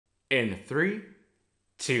In 3,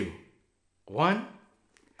 2, 1.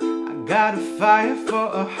 I got a fire for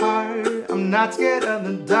a heart. I'm not scared of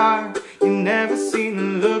the dark. You never seen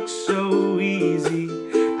it look so easy.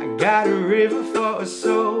 I got a river for a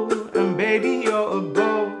soul, and baby you're a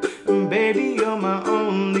boat, and baby you're my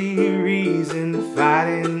only reason. If I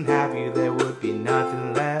didn't have you, there would be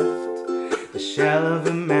nothing left. The shell of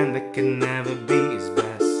a man that can never be his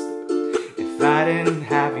best. If I didn't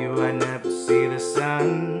have you, I'd never see the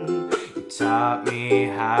sun. You taught me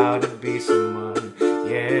how to be someone,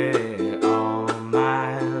 yeah. All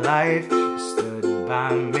my life you stood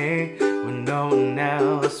by me when no one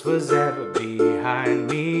else was ever behind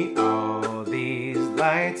me. All these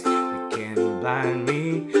lights that can blind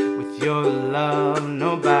me. With your love,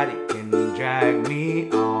 nobody can drag me.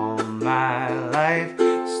 All my life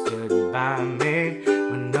you stood by me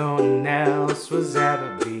when no one else was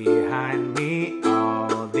ever behind me.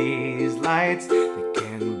 All these lights that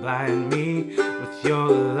can blind me. With your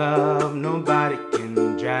love, nobody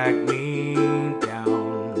can drag me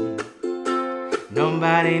down.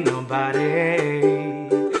 Nobody, nobody,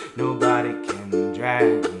 nobody can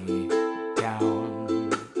drag me down.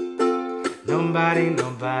 Nobody,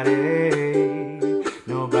 nobody,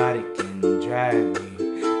 nobody can drag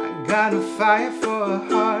me. I got a fire for a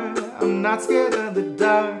heart. I'm not scared of the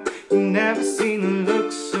dark. You never seen it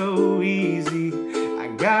look so easy. I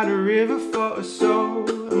got a river for a soul,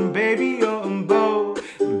 and baby you're a boat,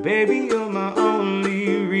 and baby you're my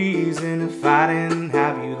only reason. If I didn't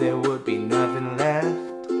have you, there would be nothing left.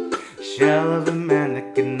 Shell of a man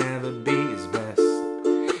that can never be his best.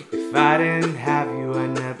 If I didn't have you,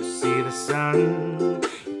 I'd never see the sun.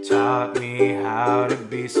 You taught me how to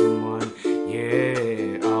be someone,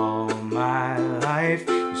 yeah. All my life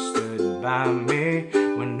you stood by me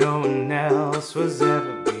when no one else was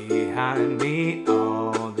ever behind me.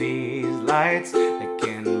 All these lights that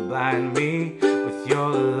can blind me. With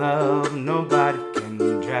your love, nobody can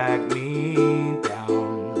drag me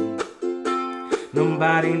down.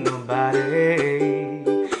 Nobody, nobody,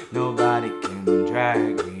 nobody can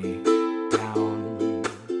drag me down.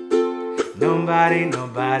 Nobody,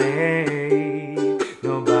 nobody,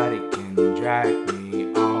 nobody can drag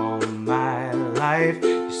me. All my life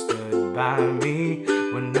you stood by me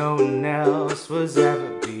when no one else was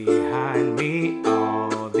ever behind me.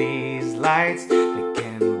 All these lights that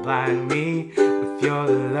can blind me. With your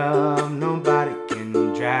love, nobody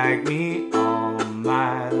can drag me. All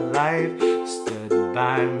my life you stood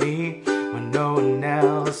by me when no one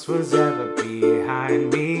else was ever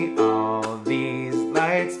behind me. All these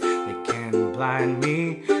lights that can blind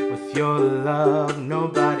me. With your love,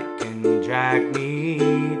 nobody can drag me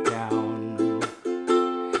down.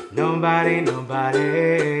 Nobody,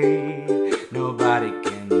 nobody, nobody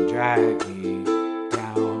can drag me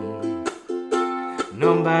down.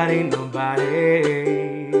 Nobody,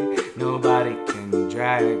 nobody, nobody can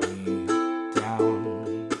drag me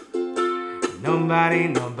down. Nobody,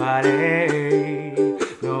 nobody,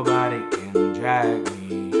 nobody can drag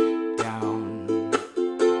me down.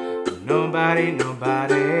 Nobody,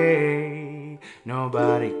 nobody,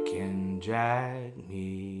 nobody can drag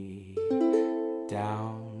me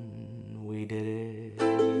down. We did it.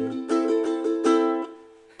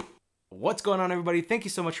 What's going on, everybody? Thank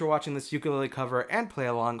you so much for watching this ukulele cover and play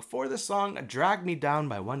along for the song Drag Me Down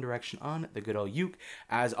by One Direction on the good old uke.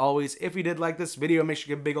 As always, if you did like this video, make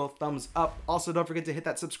sure you give a big old thumbs up. Also, don't forget to hit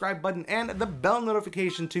that subscribe button and the bell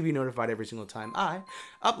notification to be notified every single time I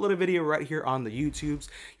upload a video right here on the YouTubes.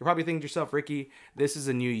 You're probably thinking to yourself, Ricky, this is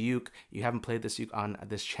a new uke. You haven't played this uke on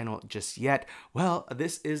this channel just yet. Well,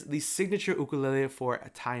 this is the signature ukulele for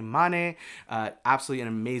Taimane. Absolutely an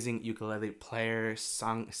amazing ukulele player,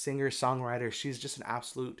 singer, songwriter. She's just an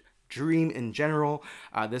absolute dream in general.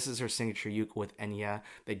 This is her signature uke with Enya.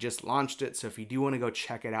 They just launched it, so if you do want to go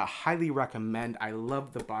check it out, highly recommend. I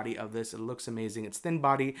love the body of this. It looks amazing. It's thin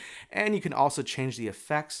body, and you can also change the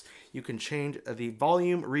effects. You can change the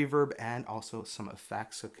volume, reverb, and also some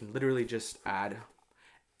effects. So it can literally just add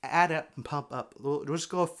up and pump up. We'll just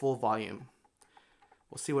go full volume.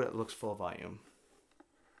 We'll see what it looks full volume.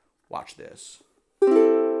 Watch this.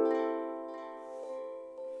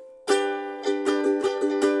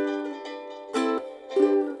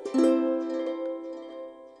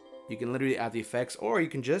 You can literally add the effects, or you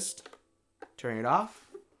can just turn it off,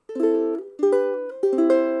 and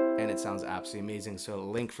it's sounds absolutely amazing. So a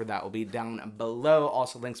link for that will be down below.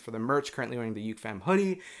 Also links for the merch, currently wearing the Uke Fam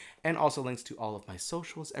hoodie, and also links to all of my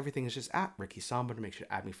socials. Everything is just at Ricky Somborn. Make sure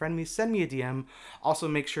to add me, friend me, send me a DM. Also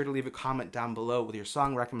make sure to leave a comment down below with your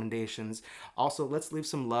song recommendations. Also, let's leave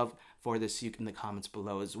some love for this uke in the comments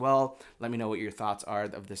below as well. Let me know what your thoughts are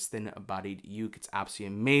of this thin-bodied uke. It's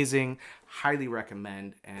absolutely amazing. Highly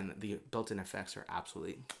recommend, and the built-in effects are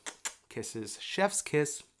absolutely kisses. Chef's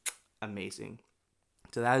kiss. Amazing.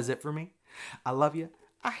 So that is it for me. I love you.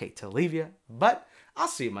 I hate to leave you, but I'll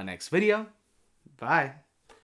see you in my next video. Bye.